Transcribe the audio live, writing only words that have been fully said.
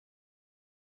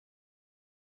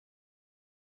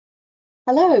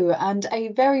Hello, and a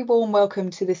very warm welcome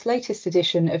to this latest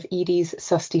edition of Edie's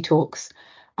Susty Talks.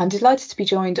 I'm delighted to be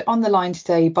joined on the line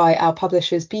today by our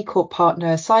publisher's B Corp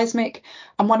partner, Seismic,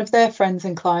 and one of their friends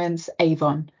and clients,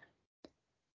 Avon.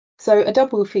 So, a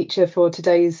double feature for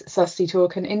today's Susty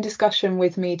Talk, and in discussion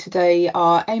with me today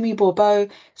are Amy Borbeau,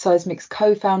 Seismic's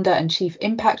co-founder and chief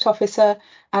impact officer,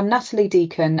 and Natalie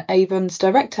Deacon, Avon's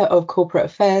director of corporate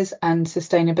affairs and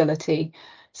sustainability.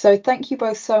 So, thank you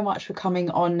both so much for coming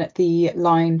on the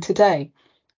line today.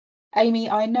 Amy,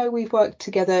 I know we've worked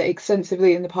together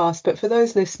extensively in the past, but for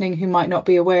those listening who might not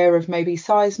be aware of maybe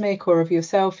Seismic or of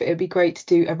yourself, it would be great to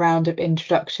do a round of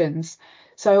introductions.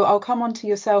 So I'll come on to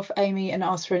yourself, Amy, and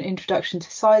ask for an introduction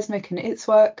to Seismic and its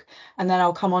work, and then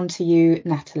I'll come on to you,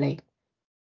 Natalie.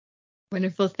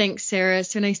 Wonderful. Thanks, Sarah.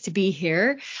 So nice to be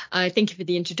here. Thank you for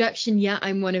the introduction. Yeah,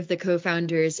 I'm one of the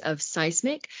co-founders of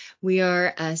Seismic. We are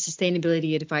a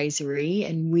sustainability advisory,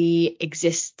 and we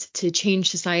exist to change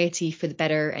society for the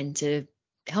better and to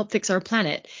help fix our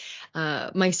planet.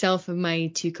 Myself and my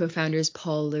two co-founders,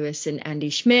 Paul Lewis and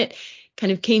Andy Schmidt,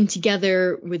 kind of came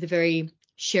together with a very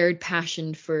shared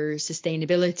passion for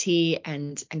sustainability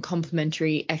and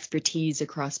complementary expertise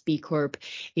across B Corp,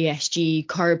 ESG,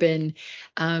 carbon,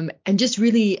 and just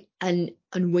really an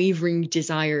unwavering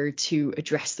desire to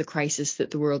address the crisis that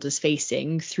the world is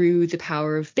facing through the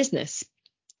power of business.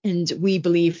 And we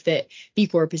believe that B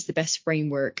Corp is the best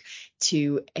framework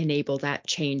to enable that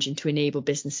change and to enable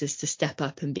businesses to step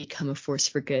up and become a force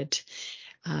for good.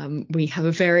 We have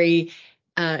a very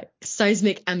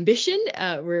seismic ambition.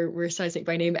 We're seismic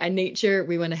by name and nature.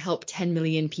 We want to help 10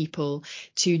 million people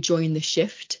to join the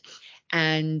shift.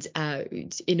 And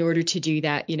in order to do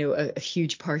that, a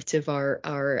huge part of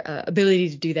our ability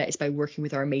to do that is by working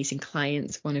with our amazing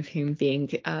clients, one of whom being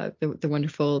the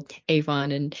wonderful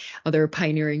Avon and other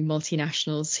pioneering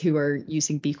multinationals who are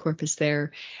using B Corp as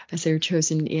their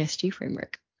chosen ESG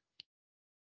framework.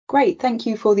 Great, thank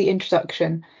you for the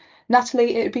introduction.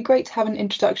 Natalie, it would be great to have an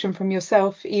introduction from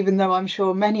yourself, even though I'm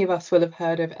sure many of us will have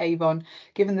heard of Avon,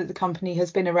 given that the company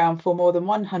has been around for more than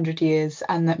 100 years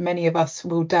and that many of us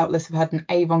will doubtless have had an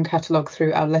Avon catalogue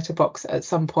through our letterbox at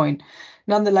some point.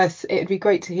 Nonetheless, it would be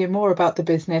great to hear more about the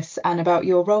business and about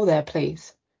your role there,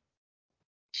 please.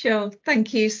 Sure.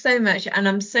 Thank you so much. And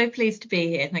I'm so pleased to be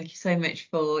here. Thank you so much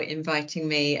for inviting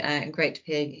me and great to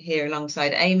be here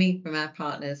alongside Amy from our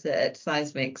partners at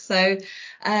Seismic. So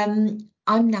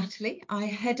I'm Natalie. I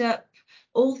head up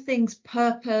all things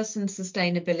purpose and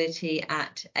sustainability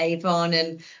at Avon.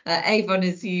 And Avon,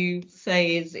 as you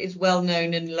say, is well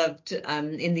known and loved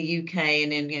in the UK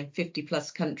and in 50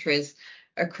 plus countries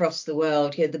across the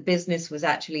world. The business was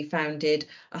actually founded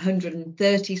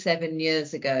 137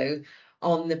 years ago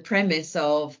on the premise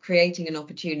of creating an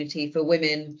opportunity for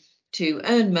women to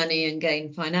earn money and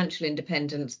gain financial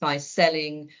independence by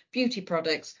selling beauty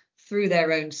products through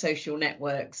their own social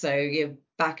network. So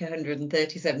back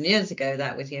 137 years ago,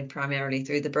 that was primarily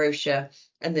through the brochure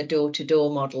and the door-to-door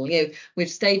model. We've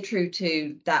stayed true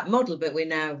to that model, but we're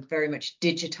now very much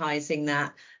digitizing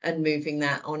that and moving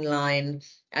that online.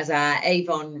 As our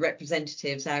Avon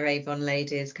representatives, our Avon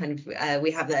ladies,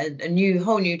 we have a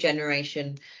whole new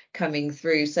generation coming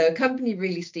through. So a company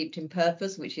really steeped in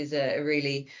purpose, which is a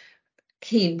really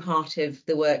keen part of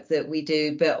the work that we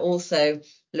do, but also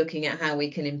looking at how we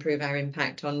can improve our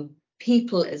impact on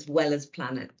people as well as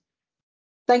planet.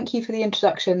 Thank you for the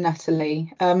introduction,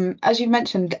 Natalie. As you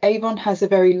mentioned, Avon has a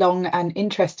very long and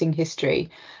interesting history,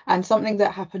 and something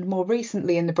that happened more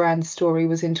recently in the brand's story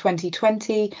was in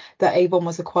 2020 that Avon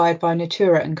was acquired by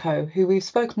Natura & Co, who we've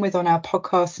spoken with on our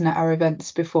podcast and at our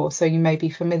events before, so you may be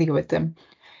familiar with them.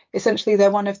 Essentially, they're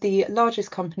one of the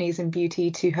largest companies in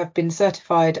beauty to have been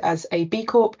certified as a B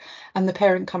Corp and the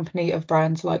parent company of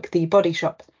brands like The Body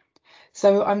Shop.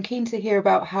 So I'm keen to hear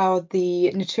about how the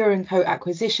Natura & Co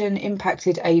acquisition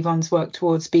impacted Avon's work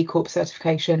towards B Corp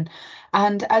certification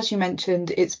and, as you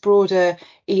mentioned, its broader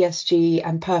ESG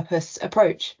and purpose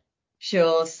approach.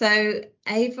 Sure. So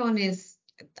Avon is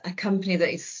a company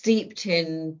that is steeped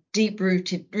in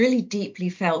deep-rooted, really deeply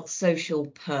felt social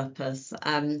purpose.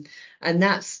 And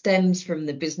that stems from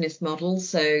the business model.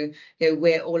 So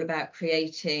we're all about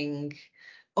creating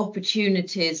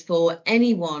opportunities for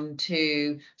anyone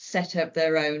to set up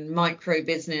their own micro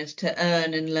business, to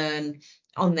earn and learn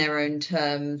on their own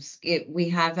terms. We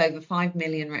have over 5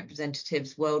 million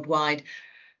representatives worldwide,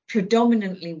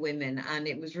 predominantly women, and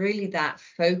it was really that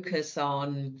focus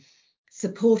on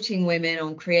supporting women,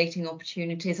 on creating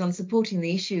opportunities, on supporting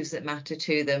the issues that matter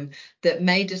to them that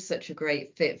made us such a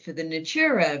great fit for the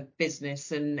Natura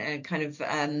business and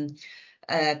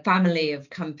family of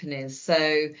companies.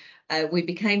 So we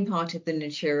became part of the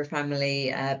Natura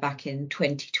family back in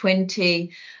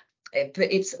 2020.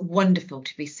 But it's wonderful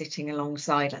to be sitting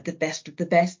alongside like the best of the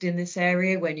best in this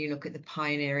area. When you look at the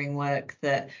pioneering work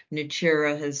that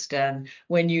Natura has done,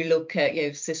 when you look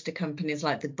at sister companies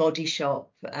like the Body Shop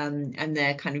and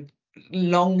their kind of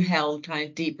long held kind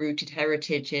of deep rooted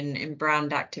heritage in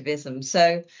brand activism.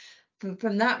 So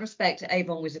from that respect,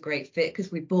 Avon was a great fit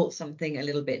because we bought something a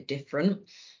little bit different.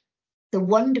 The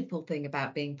wonderful thing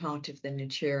about being part of the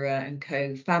Natura and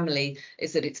Co family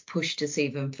is that it's pushed us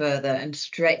even further and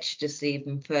stretched us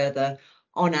even further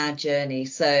on our journey.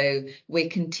 So we're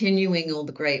continuing all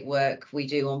the great work we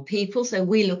do on people. So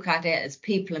we look at it as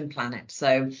people and planet.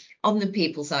 So on the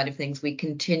people side of things, we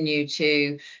continue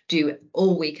to do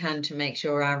all we can to make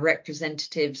sure our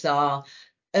representatives are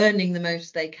earning the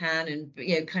most they can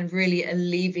and kind of really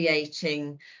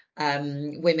alleviating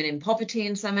women in poverty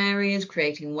in some areas,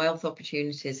 creating wealth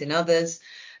opportunities in others.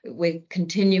 We're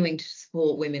continuing to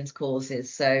support women's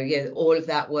causes. So all of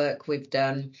that work we've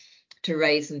done to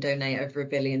raise and donate over $1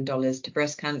 billion to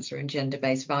breast cancer and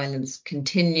gender-based violence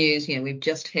continues. We've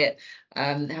just hit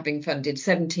having funded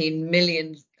 17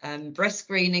 million breast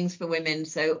screenings for women.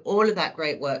 So all of that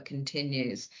great work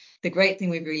continues. The great thing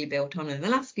we've really built on in the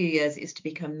last few years is to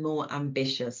become more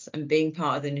ambitious, and being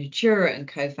part of the Natura and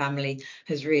Co family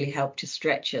has really helped to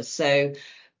stretch us. So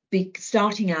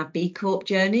starting our B Corp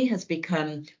journey has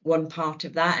become one part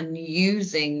of that, and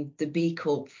using the B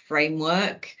Corp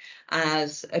framework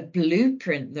as a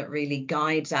blueprint that really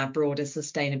guides our broader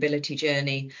sustainability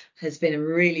journey has been a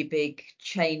really big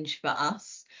change for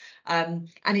us. And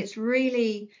it's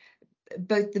really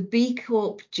both the B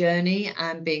Corp journey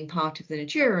and being part of the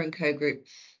Natura and Co group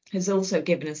has also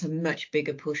given us a much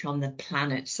bigger push on the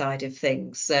planet side of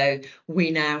things. So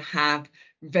we now have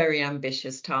very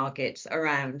ambitious targets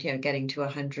around getting to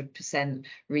 100%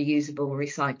 reusable,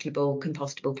 recyclable,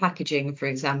 compostable packaging, for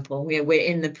example. We're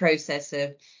in the process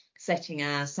of setting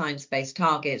our science-based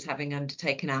targets, having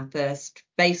undertaken our first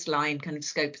baseline kind of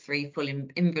scope 3 full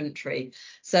inventory.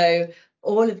 So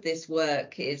all of this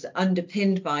work is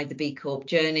underpinned by the B Corp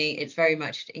journey. It's very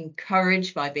much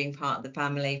encouraged by being part of the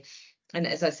family. And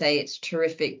as I say, it's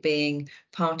terrific being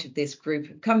part of this group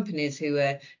of companies who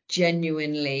are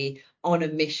genuinely on a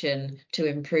mission to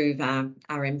improve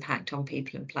our impact on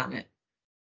people and planet.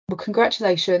 Well,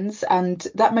 congratulations. And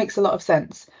that makes a lot of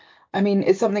sense. I mean,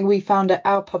 it's something we found at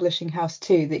our publishing house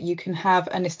too, that you can have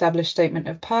an established statement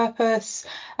of purpose.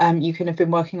 You can have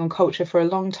been working on culture for a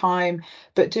long time,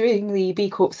 but doing the B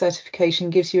Corp certification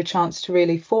gives you a chance to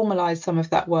really formalise some of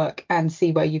that work and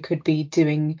see where you could be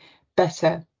doing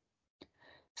better.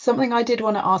 Something I did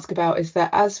want to ask about is that,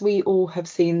 as we all have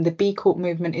seen, the B Corp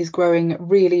movement is growing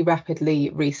really rapidly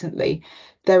recently.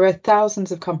 There are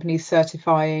thousands of companies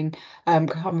certifying,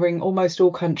 covering almost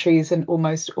all countries and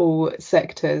almost all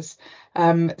sectors.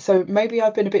 So maybe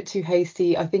I've been a bit too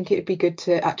hasty. I think it'd be good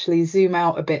to actually zoom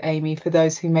out a bit, Amy, for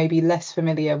those who may be less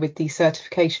familiar with the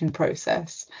certification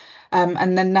process.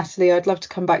 And then, Natalie, I'd love to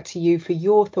come back to you for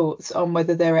your thoughts on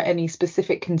whether there are any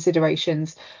specific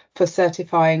considerations for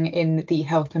certifying in the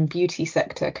health and beauty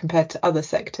sector compared to other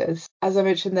sectors. As I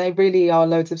mentioned, there really are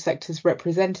loads of sectors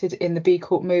represented in the B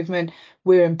Corp movement.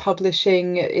 We're in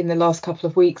publishing. In the last couple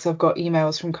of weeks, I've got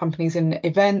emails from companies in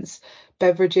events,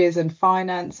 beverages and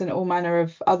finance and all manner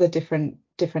of other different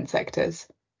sectors.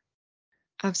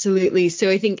 Absolutely. So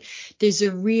I think there's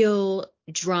a real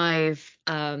drive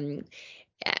and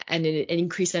an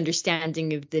increased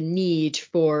understanding of the need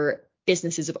for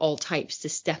businesses of all types to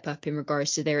step up in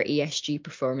regards to their ESG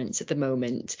performance at the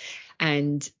moment.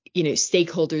 And,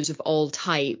 stakeholders of all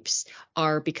types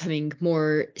are becoming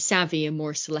more savvy and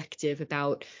more selective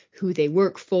about who they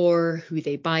work for, who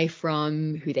they buy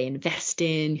from, who they invest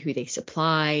in, who they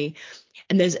supply.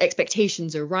 And those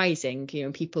expectations are rising.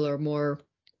 People are more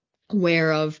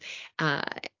aware of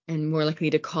and more likely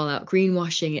to call out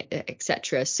greenwashing,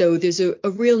 etc. So there's a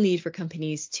real need for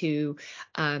companies to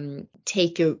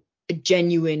take a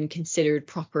genuine, considered,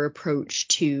 proper approach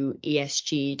to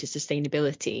ESG, to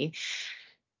sustainability.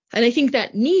 And I think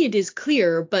that need is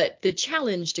clear, but the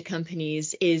challenge to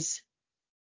companies is,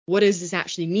 what does this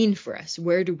actually mean for us?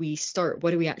 Where do we start?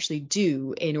 What do we actually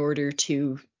do in order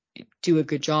to do a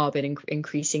good job at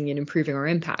increasing and improving our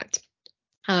impact?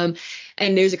 And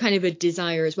there's a kind of a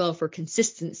desire as well for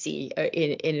consistency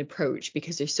in approach,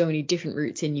 because there's so many different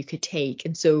routes in you could take.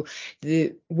 And so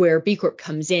where B Corp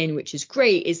comes in, which is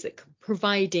great, is that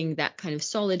providing that kind of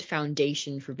solid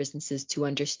foundation for businesses to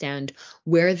understand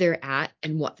where they're at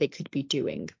and what they could be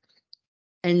doing.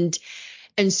 And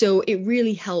And so it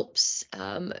really helps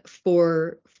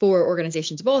for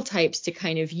organizations of all types to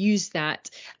kind of use that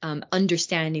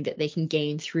understanding that they can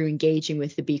gain through engaging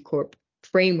with the B Corp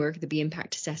framework, the B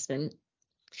Impact Assessment,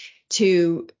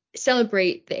 to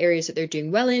celebrate the areas that they're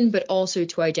doing well in, but also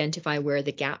to identify where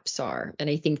the gaps are. And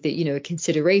I think that, a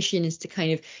consideration is to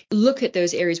kind of look at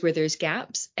those areas where there's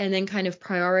gaps and then kind of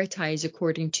prioritize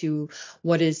according to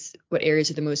what areas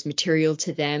are the most material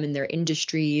to them and their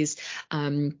industries,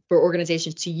 for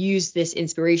organizations to use this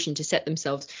inspiration to set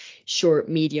themselves short,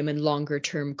 medium, and longer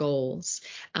term goals.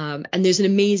 And there's an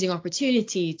amazing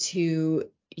opportunity to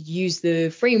use the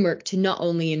framework to not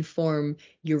only inform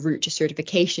your route to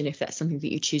certification, if that's something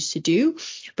that you choose to do,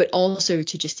 but also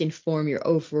to just inform your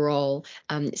overall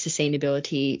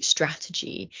sustainability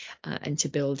strategy, and to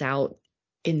build out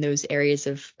in those areas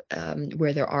of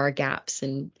where there are gaps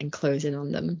and close in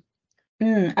on them.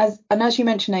 As you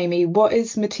mentioned, Amy, what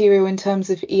is material in terms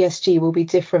of ESG will be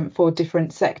different for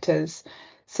different sectors.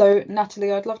 So,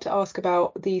 Natalie, I'd love to ask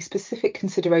about the specific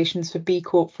considerations for B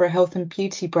Corp for a health and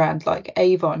beauty brand like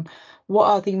Avon. What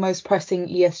are the most pressing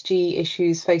ESG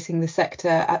issues facing the sector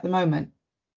at the moment?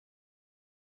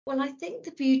 Well, I think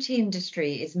the beauty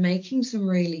industry is making some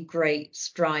really great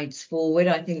strides forward.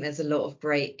 I think there's a lot of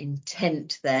great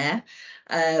intent there,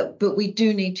 but we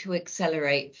do need to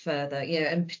accelerate further.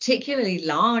 And particularly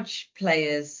large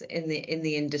players in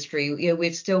the industry.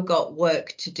 We've still got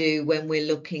work to do when we're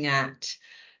looking at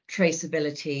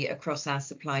traceability across our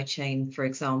supply chain, for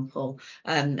example.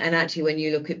 And actually, when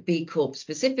you look at B Corp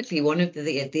specifically, one of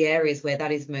the areas where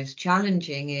that is most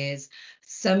challenging is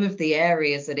some of the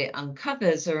areas that it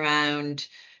uncovers around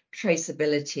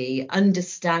traceability,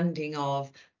 understanding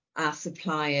of our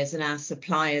suppliers and our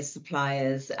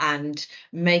suppliers, and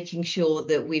making sure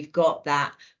that we've got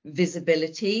that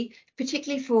visibility,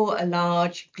 particularly for a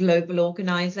large global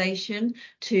organization,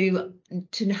 to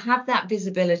have that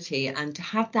visibility and to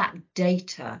have that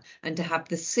data and to have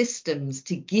the systems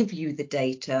to give you the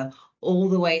data all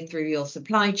the way through your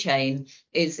supply chain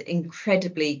is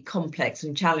incredibly complex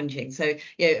and challenging. So,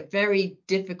 a very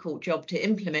difficult job to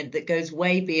implement that goes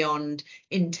way beyond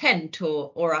intent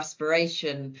or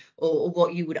aspiration or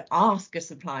what you would ask a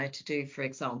supplier to do, for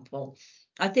example.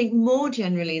 I think more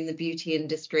generally in the beauty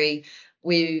industry,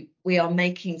 we are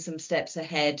making some steps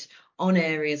ahead on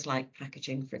areas like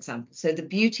packaging, for example. So the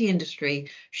beauty industry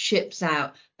ships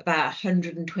out about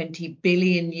 120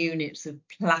 billion units of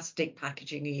plastic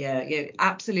packaging a year.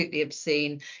 Absolutely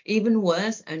obscene. Even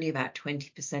worse, only about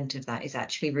 20% of that is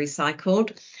actually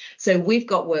recycled. So we've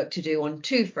got work to do on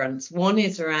two fronts. One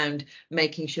is around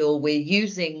making sure we're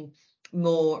using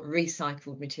more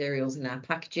recycled materials in our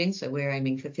packaging. So we're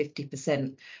aiming for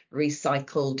 50%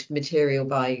 recycled material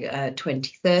by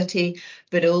 2030,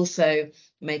 but also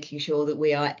making sure that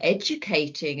we are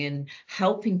educating and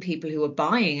helping people who are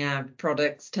buying our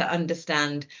products to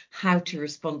understand how to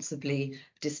responsibly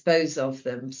dispose of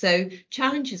them. So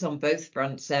challenges on both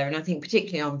fronts there. And I think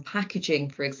particularly on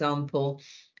packaging, for example,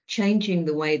 changing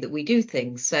the way that we do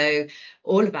things. So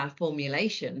all of our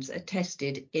formulations are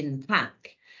tested in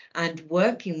pack, and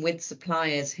working with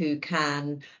suppliers who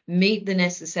can meet the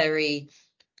necessary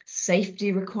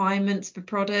safety requirements for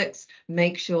products,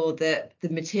 make sure that the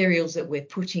materials that we're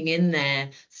putting in there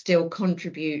still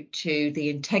contribute to the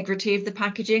integrity of the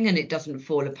packaging and it doesn't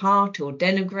fall apart or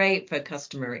denigrate for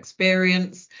customer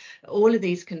experience. All of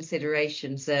these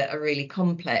considerations are really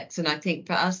complex. And I think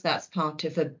for us, that's part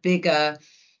of a bigger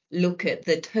look at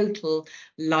the total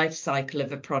life cycle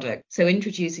of a product. So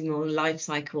introducing more life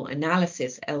cycle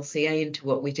analysis, LCA, into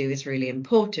what we do is really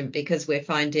important, because we're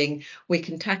finding we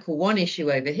can tackle one issue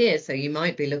over here. So you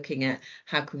might be looking at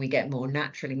how can we get more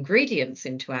natural ingredients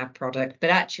into our product, but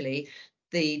actually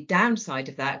the downside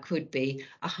of that could be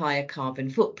a higher carbon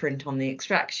footprint on the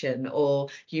extraction, or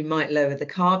you might lower the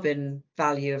carbon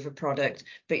value of a product,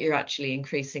 but you're actually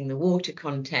increasing the water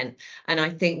content. And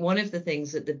I think one of the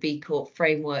things that the B Corp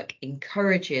framework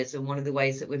encourages, and one of the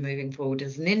ways that we're moving forward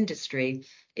as an industry,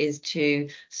 is to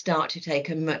start to take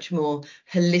a much more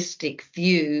holistic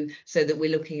view, so that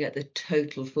we're looking at the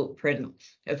total footprint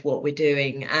of what we're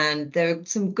doing. And there are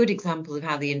some good examples of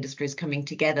how the industry is coming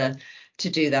together to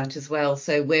do that as well.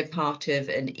 So we're part of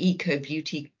an eco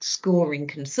beauty scoring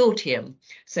consortium.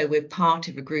 So we're part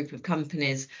of a group of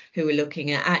companies who are looking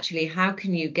at actually how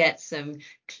can you get some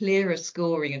clearer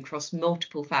scoring across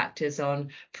multiple factors on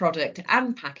product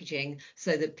and packaging,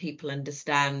 so that people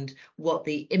understand what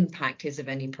the impact is of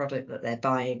any product that they're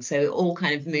buying. So it all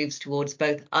kind of moves towards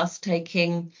both us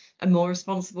taking a more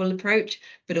responsible approach,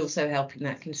 but also helping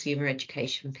that consumer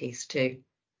education piece too.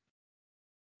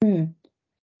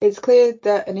 It's clear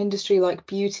that an industry like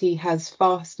beauty has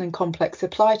fast and complex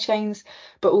supply chains,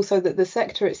 but also that the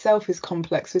sector itself is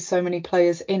complex with so many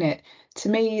players in it. To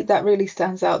me, that really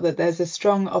stands out that there's a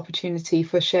strong opportunity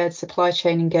for shared supply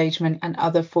chain engagement and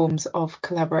other forms of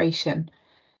collaboration.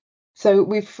 So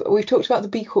we've talked about the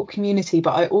B Corp community,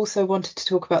 but I also wanted to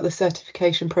talk about the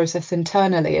certification process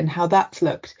internally and how that's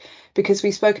looked, because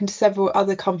we've spoken to several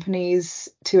other companies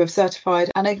to have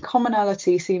certified, and a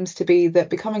commonality seems to be that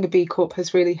becoming a B Corp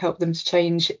has really helped them to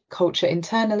change culture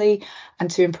internally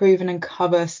and to improve and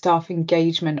uncover staff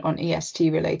engagement on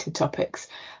ESG related topics.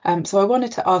 So I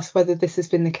wanted to ask whether this has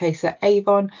been the case at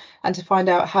Avon and to find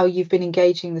out how you've been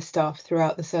engaging the staff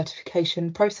throughout the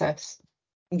certification process.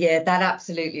 Yeah, that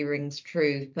absolutely rings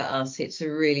true for us. It's a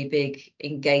really big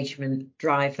engagement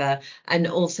driver. And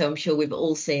also, I'm sure we've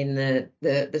all seen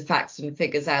the facts and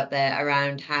figures out there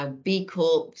around how B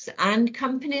Corps and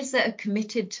companies that are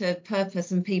committed to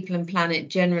purpose and people and planet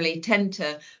generally tend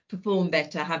to perform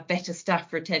better, have better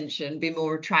staff retention, be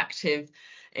more attractive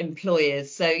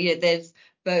employers. So yeah, there's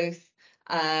both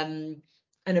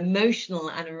an emotional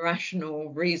and a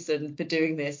rational reason for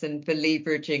doing this and for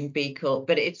leveraging B Corp,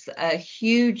 but it's a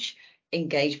huge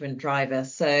engagement driver.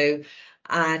 So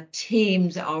our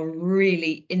teams are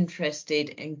really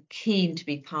interested and keen to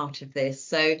be part of this.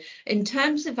 So in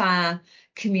terms of our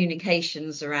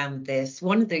communications around this,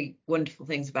 one of the wonderful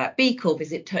things about B Corp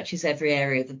is it touches every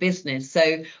area of the business.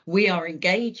 So we are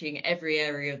engaging every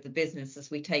area of the business as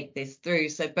we take this through.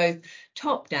 So both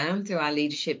top down through our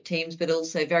leadership teams, but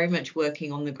also very much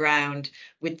working on the ground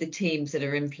with the teams that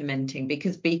are implementing,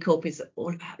 because B Corp is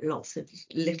all about lots of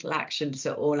little actions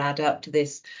that all add up to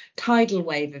this tidal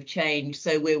wave of change.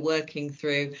 So we're working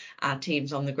through our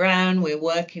teams on the ground, we're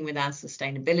working with our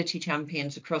sustainability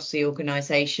champions across the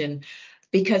organisation,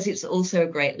 because it's also a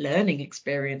great learning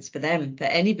experience for them, for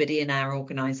anybody in our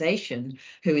organisation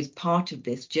who is part of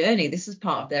this journey. This is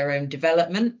part of their own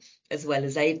development as well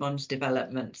as Avon's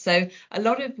development. So a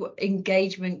lot of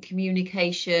engagement,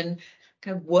 communication,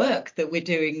 kind of work that we're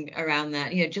doing around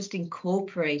that, just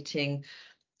incorporating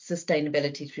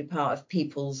sustainability to be part of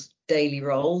people's daily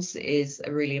roles is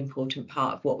a really important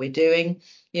part of what we're doing.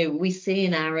 We see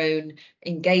in our own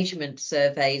engagement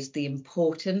surveys the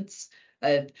importance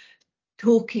of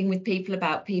talking with people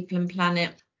about people and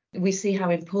planet. We see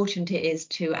how important it is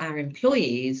to our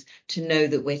employees to know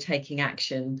that we're taking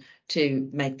action to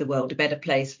make the world a better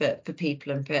place for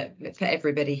people and for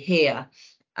everybody here.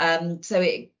 So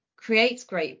it creates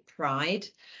great pride.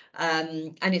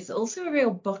 And it's also a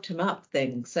real bottom-up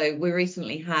thing. So we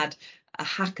recently had a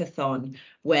hackathon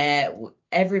where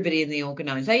everybody in the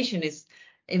organisation is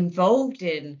involved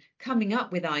in coming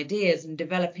up with ideas and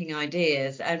developing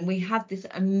ideas, and we had this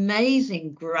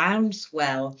amazing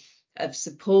groundswell of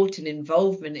support and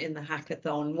involvement in the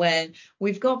hackathon where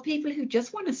we've got people who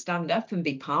just want to stand up and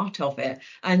be part of it,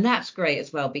 and that's great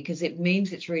as well, because it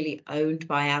means it's really owned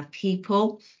by our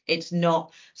people. It's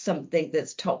not something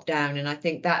that's top down, and I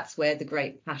think that's where the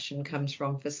great passion comes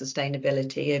from for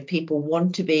sustainability. People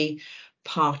want to be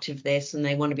part of this and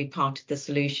they want to be part of the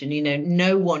solution.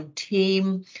 No one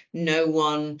team, no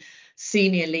one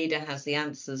senior leader has the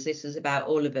answers. This is about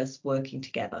all of us working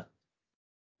together.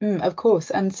 Of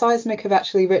course. And Seismic have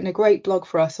actually written a great blog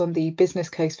for us on the business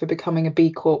case for becoming a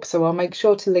B Corp. So I'll make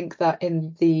sure to link that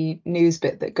in the news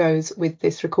bit that goes with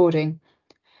this recording.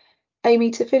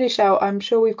 Amy, to finish out, I'm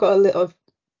sure we've got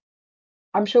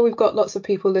lots of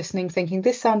people listening thinking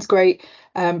this sounds great,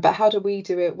 but how do we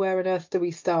do it? Where on earth do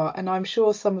we start? And I'm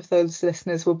sure some of those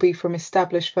listeners will be from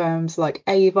established firms like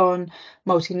Avon,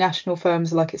 multinational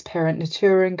firms like its parent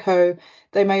Natura & Co.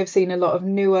 They may have seen a lot of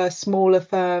newer, smaller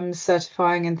firms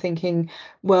certifying and thinking,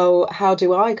 well, how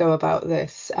do I go about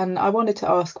this? And I wanted to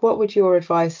ask, what would your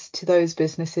advice to those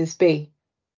businesses be?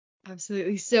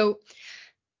 Absolutely. So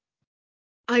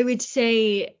I would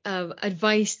say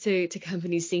advice to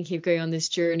companies thinking of going on this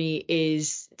journey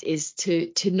is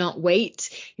to not wait.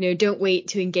 Don't wait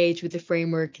to engage with the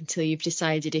framework until you've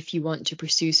decided if you want to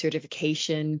pursue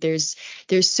certification. There's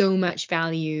so much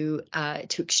value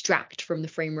to extract from the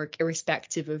framework,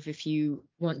 irrespective of if you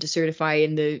want to certify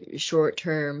in the short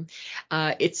term.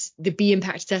 It's the B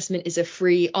Impact Assessment is a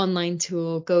free online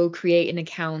tool. Go create an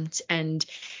account and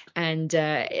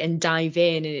dive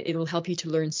in. It'll help you to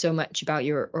learn so much about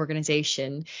your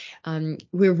organization.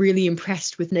 We're really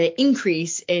impressed with the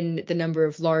increase in the number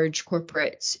of large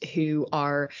corporates who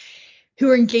are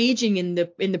engaging in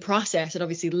the process, and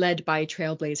obviously led by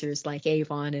trailblazers like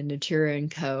Avon and Natura &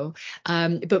 Co.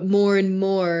 But more and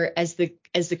more as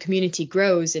the community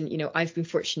grows, and I've been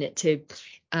fortunate to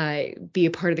be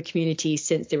a part of the community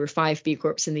since there were 5 B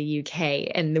Corps in the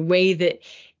UK, and the way that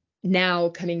now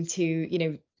coming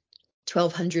to,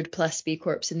 1,200 plus B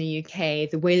Corps in the UK,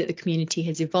 the way that the community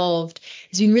has evolved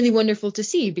has been really wonderful to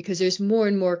see, because there's more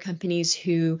and more companies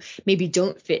who maybe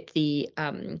don't fit the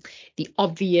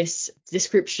obvious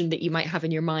description that you might have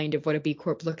in your mind of what a B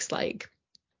Corp looks like.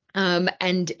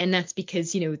 And that's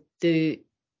because,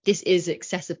 this is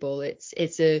accessible.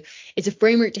 It's a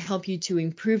framework to help you to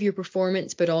improve your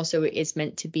performance, but also it is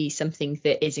meant to be something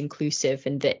that is inclusive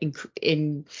and that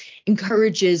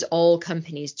encourages all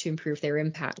companies to improve their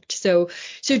impact. So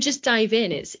just dive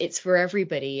in. It's for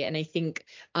everybody. And I think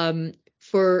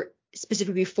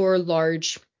specifically for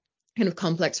large kind of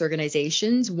complex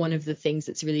organizations, one of the things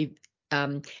that's really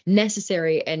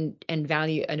necessary and a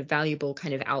valuable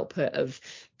kind of output of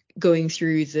going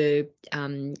through the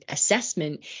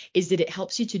assessment is that it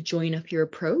helps you to join up your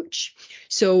approach.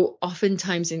 So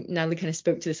oftentimes, and Natalie kind of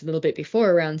spoke to this a little bit before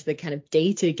around the kind of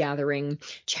data gathering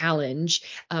challenge,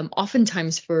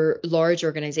 oftentimes for large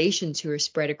organizations who are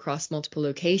spread across multiple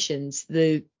locations,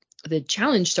 the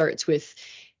challenge starts with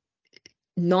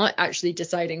not actually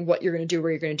deciding what you're going to do,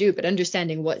 where you're going to do, but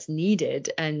understanding what's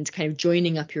needed and kind of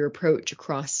joining up your approach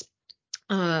across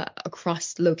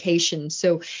locations.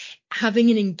 So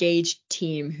having an engaged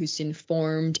team who's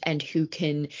informed and who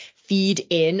can feed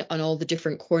in on all the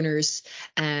different corners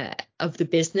of the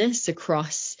business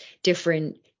across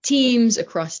different teams,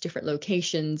 across different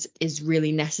locations, is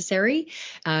really necessary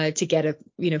to get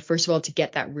first of all, to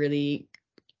get that really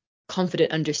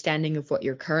confident understanding of what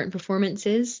your current performance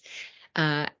is,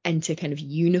 and to kind of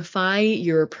unify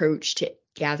your approach to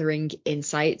gathering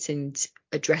insights and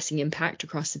addressing impact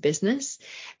across the business.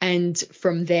 And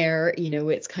from there,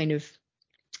 it's kind of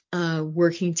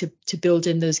working to build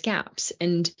in those gaps.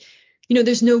 And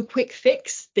there's no quick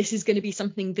fix. This is going to be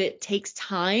something that takes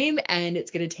time, and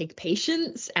it's going to take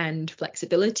patience and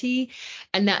flexibility,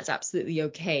 and that's absolutely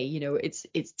okay.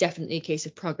 It's definitely a case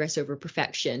of progress over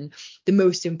perfection. The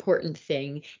most important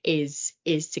thing is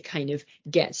to kind of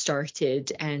get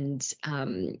started, and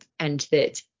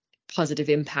that positive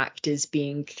impact is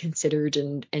being considered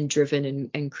and driven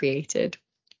and created.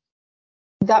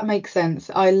 That makes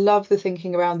sense. I love the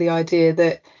thinking around the idea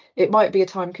that it might be a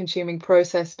time-consuming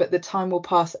process, but the time will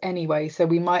pass anyway, so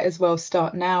we might as well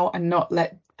start now and not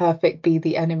let perfect be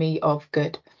the enemy of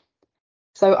good.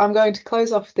 So I'm going to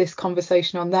close off this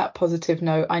conversation on that positive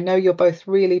note. I know you're both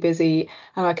really busy,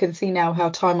 and I can see now how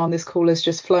time on this call has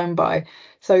just flown by.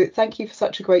 So thank you for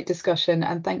such a great discussion,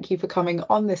 and thank you for coming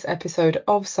on this episode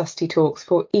of Susty Talks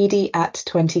for Edie at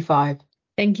 25.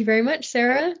 Thank you very much,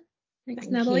 Sarah. Thanks,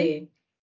 Thank Natalie. you.